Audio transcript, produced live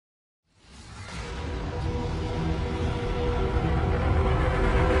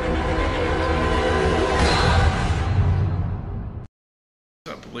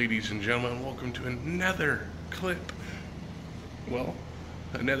ladies and gentlemen. Welcome to another clip. Well,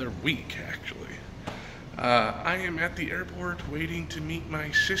 another week, actually. I am at the airport waiting to meet my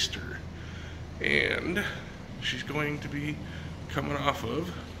sister. And she's going to be coming off of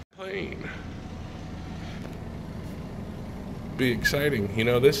a plane. Be exciting. You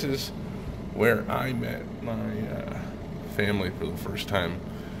know, this is where I met my family for the first time.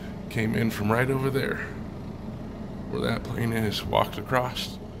 Came in from right over there, where that plane is, walked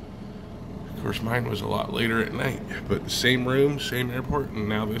across. Of course, mine was a lot later at night, but the same room, same airport, and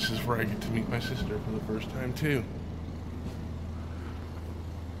now this is where I get to meet my sister for the first time too.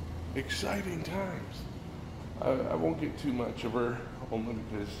 Exciting times. I won't get too much of her, only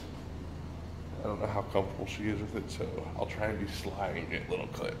because I don't know how comfortable she is with it, so I'll try and be sly and get little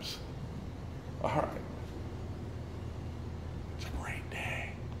clips. All right. It's a great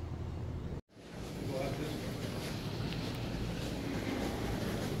day.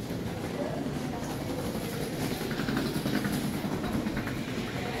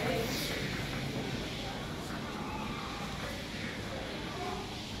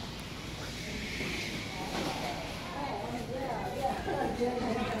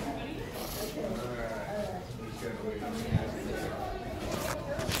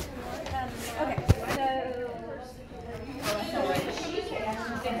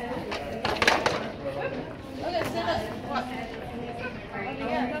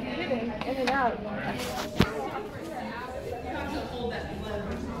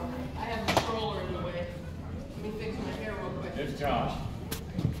 It's Josh.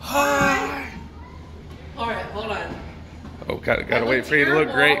 Hi. All right, hold on. Oh, gotta wait for you to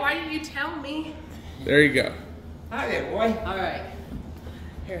look great. Why didn't you tell me? There you go. Hi there, boy. All right.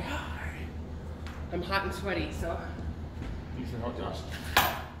 Here. All right. I'm hot and sweaty, so. You can help Josh. All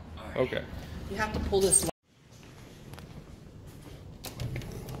right. Okay. You have to pull this.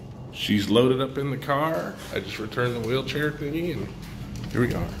 She's loaded up in the car. I just returned the wheelchair thingy, and here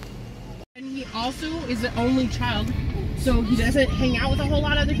we are. And he also is the only child, so he doesn't hang out with a whole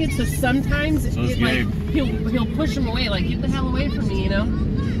lot of other kids. So sometimes he'll push him away, like, get the hell away from me, you know.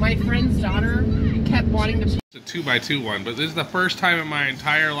 My friend's daughter kept wanting to. It's a 2x2 one, but this is the first time in my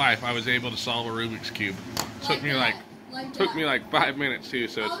entire life I was able to solve a Rubik's Cube. Took me like 5 minutes too,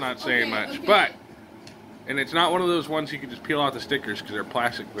 so it's not saying much. But, and it's not one of those ones you can just peel out the stickers because they're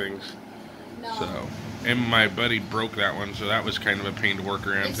plastic things. No. So, and my buddy broke that one, so that was kind of a pain to work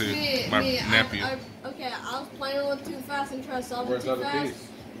around too. My nephew. Okay, I was playing a little too fast and trying to solve it too fast.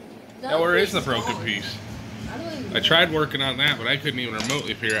 Now, where is the broken piece? I tried working on that, but I couldn't even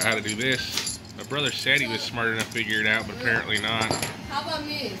remotely figure out how to do this. My brother said he was smart enough to figure it out, but apparently not. How about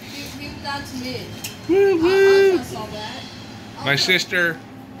me? Give that to me. Woo woo! I'll try to solve that. My sister,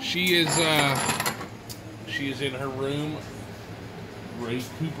 she is in her room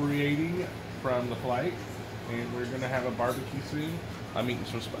recuperating from the flight, and we're gonna have a barbecue soon. I'm eating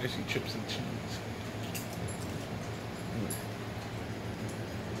some spicy chips and cheese.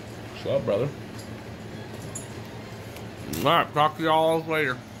 What's up, brother? Alright, talk to y'all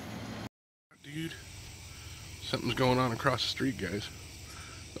later. Dude, something's going on across the street, guys.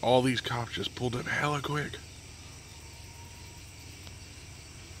 All these cops just pulled up hella quick.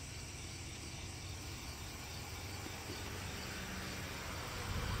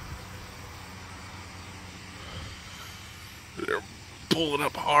 They're pulling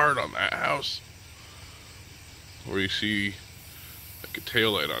up hard on that house. Where you see like a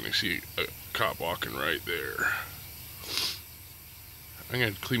tail light on, you see a cop walking right there. I'm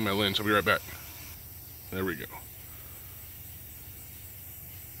gonna clean my lens, I'll be right back. There we go.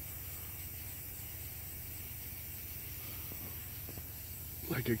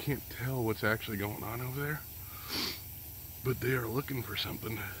 Like, I can't tell what's actually going on over there, but they are looking for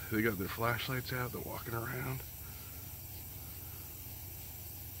something. They got their flashlights out, they're walking around.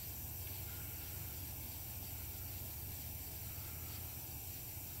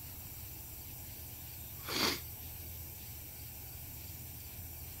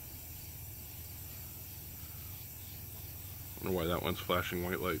 I wonder why that one's flashing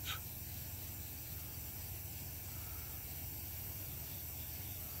white lights.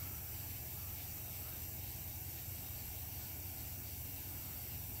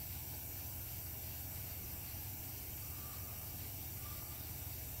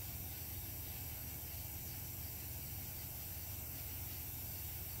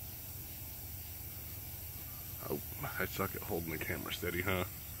 Oh, I suck at holding the camera steady, huh?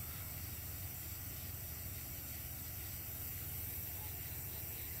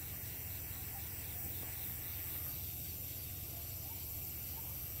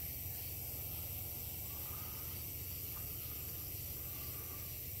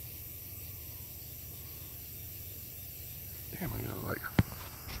 Okay, I'm gonna like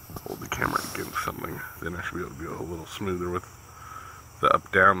hold the camera against something. Then I should be able to go a little smoother with the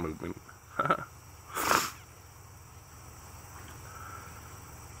up-down movement.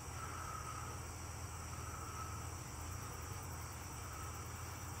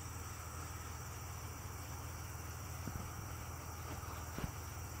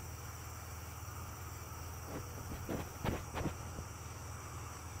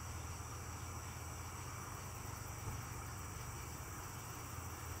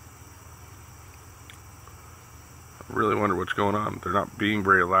 I really wonder what's going on. They're not being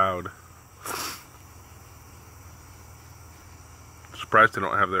very loud. Surprised they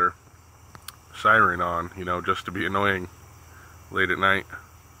don't have their siren on, you know, just to be annoying late at night.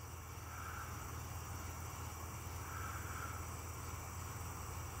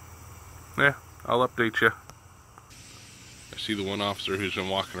 Yeah, I'll update you. I see the one officer who's been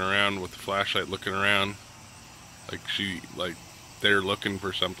walking around with the flashlight looking around like they're looking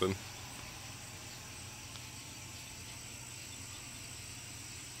for something.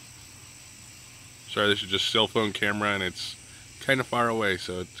 Sorry, this is just cell phone camera and it's kind of far away,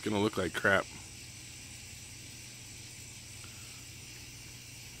 so it's gonna look like crap.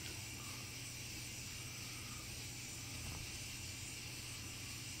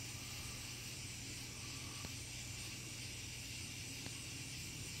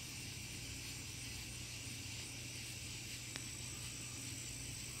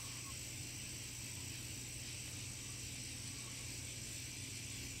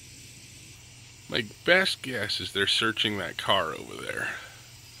 My best guess is they're searching that car over there,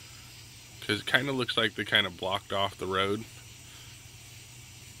 because it kind of looks like they kind of blocked off the road.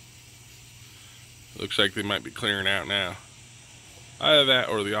 Looks like they might be clearing out now. Either that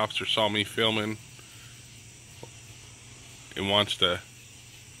or the officer saw me filming and wants to...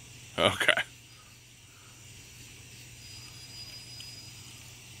 Okay.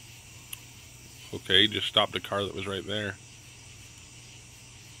 Okay, just stopped the car that was right there.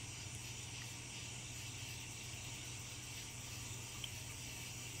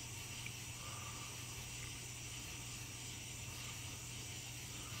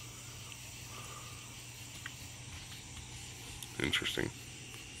 Interesting.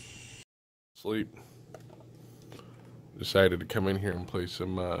 Sleep. Decided to come in here and play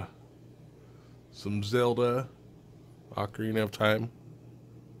some Zelda, Ocarina of Time,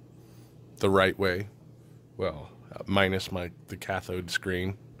 the right way. Well, minus the cathode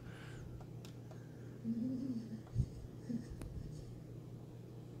screen.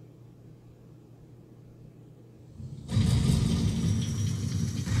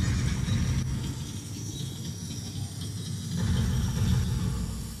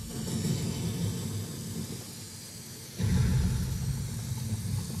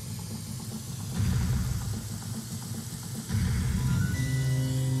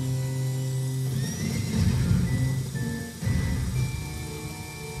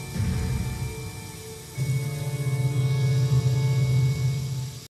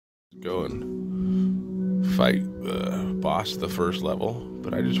 Go and fight the boss the first level,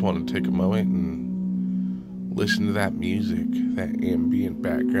 but I just want to take a moment and listen to that music, that ambient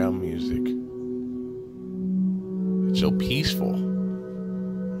background music. It's so peaceful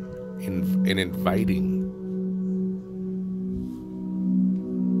and inviting.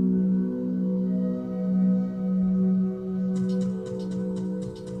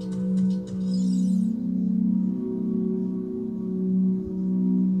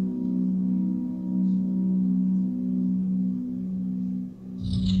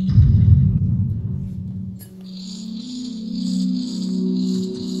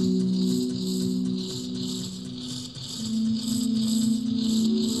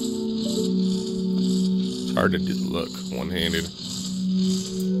 Hard to do the look one-handed.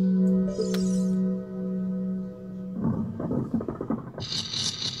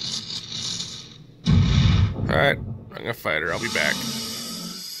 Alright, I'm gonna fight her. I'll be back.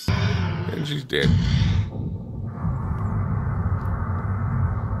 And she's dead.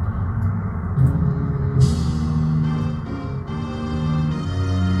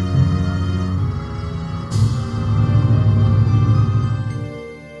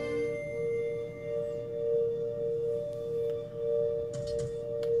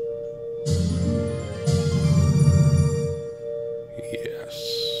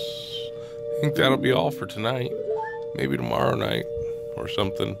 I think that'll be all for tonight. Maybe tomorrow night or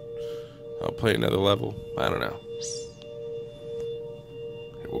something I'll play another level. I don't know.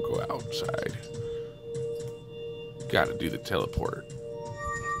 We'll go outside. Gotta do the teleport.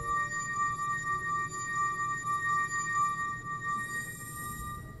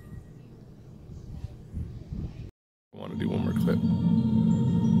 I want to do one more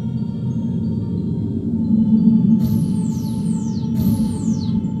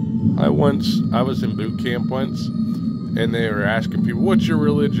I was in boot camp once, and they were asking people, "What's your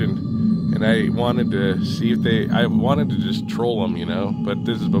religion?" And I wanted to see if I wanted to just troll them, you know. But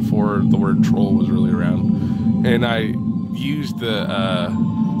this is before the word troll was really around, and I used the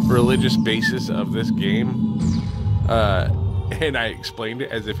religious basis of this game, and I explained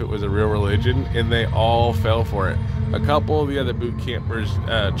it as if it was a real religion, and they all fell for it. A couple of the other boot campers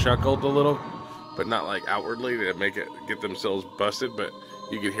chuckled a little, but not like outwardly to get themselves busted, but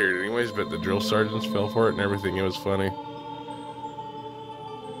you could hear it anyways. But the drill sergeants fell for it and everything. It was funny.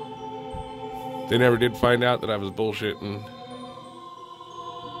 They never did find out that I was bullshitting.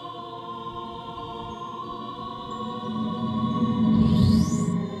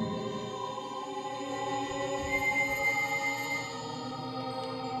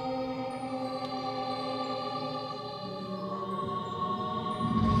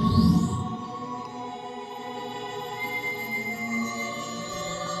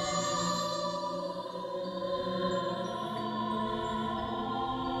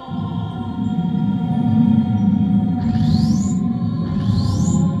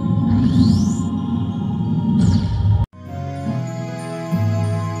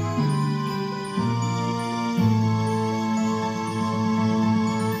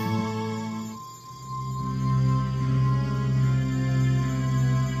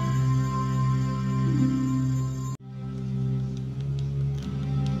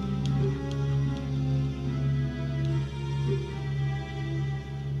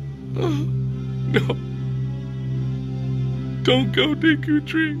 No. Don't go, Deku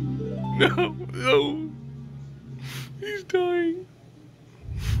Tree. No, no. He's dying.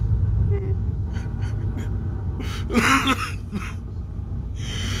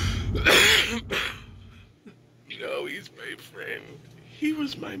 No, he's my friend. He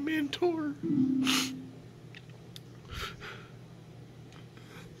was my mentor.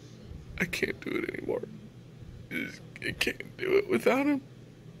 I can't do it anymore. I can't do it without him.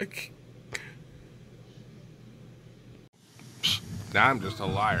 I can't. Now I'm just a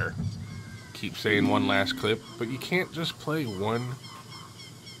liar. Keep saying one last clip, but you can't just play one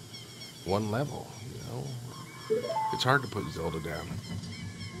level, you know? It's hard to put Zelda down.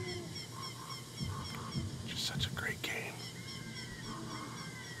 Just such a great game.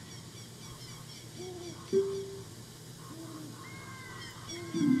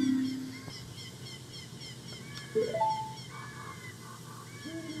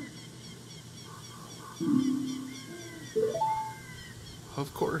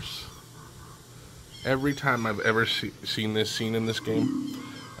 Of course. Every time I've ever seen this scene in this game,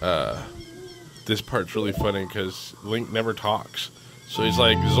 this part's really funny because Link never talks. So he's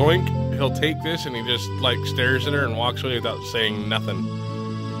like, zoink, he'll take this and he just like stares at her and walks away without saying nothing.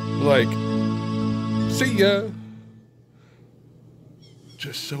 Like, see ya.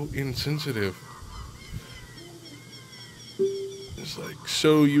 Just so insensitive. It's like,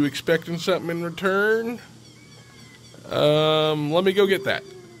 so you expecting something in return? Let me go get that.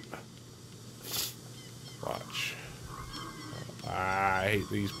 Watch. I hate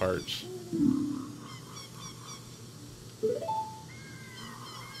these parts.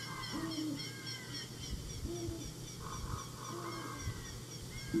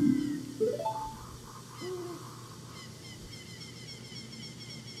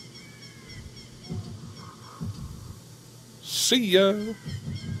 See ya.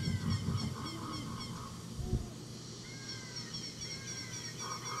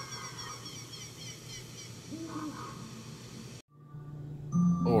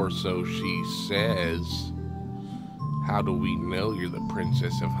 Or so she says. How do we know you're the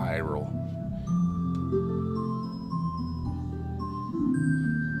Princess of Hyrule?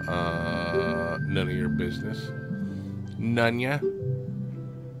 None of your business. None-ya?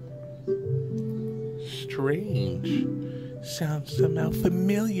 Strange. Sounds somehow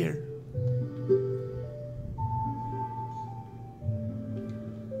familiar.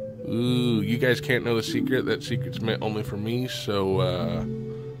 Ooh, you guys can't know the secret. That secret's meant only for me, so,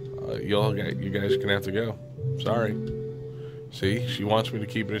 you guys can have to go. Sorry. See, she wants me to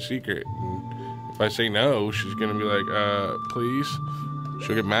keep it a secret. And if I say no, she's gonna be like, please.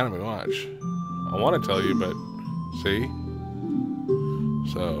 She'll get mad at me, watch. I want to tell you, but, see?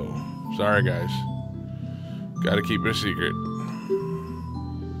 So, sorry guys. Gotta keep it a secret.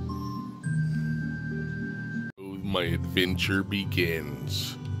 My adventure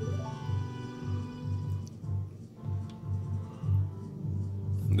begins.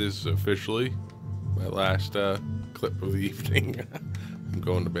 This is officially my last clip of the evening. I'm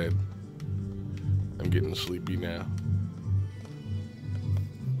going to bed. I'm getting sleepy now.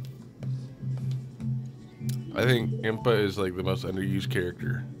 I think Impa is like the most underused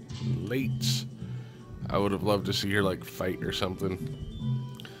character late. I would have loved to see her like fight or something.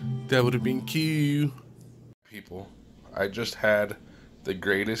 That would have been cute. People, I just had the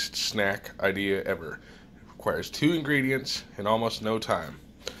greatest snack idea ever. It requires 2 ingredients in almost no time.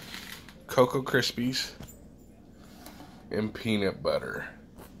 Cocoa Krispies and peanut butter.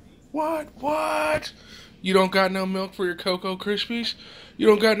 What? You don't got no milk for your Cocoa Krispies? You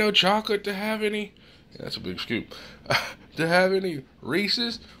don't got no chocolate to have any? Yeah, that's a big scoop. To have any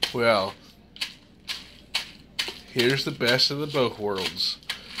Reese's? Well, here's the best of the both worlds.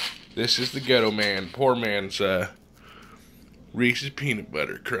 This is the ghetto man, poor man's Reese's Peanut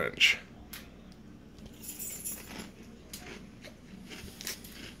Butter Crunch.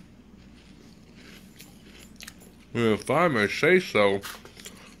 If I may say so,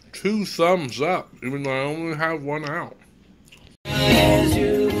 2 thumbs up, even though I only have 1 out. As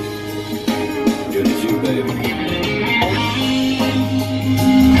you, good as you, baby.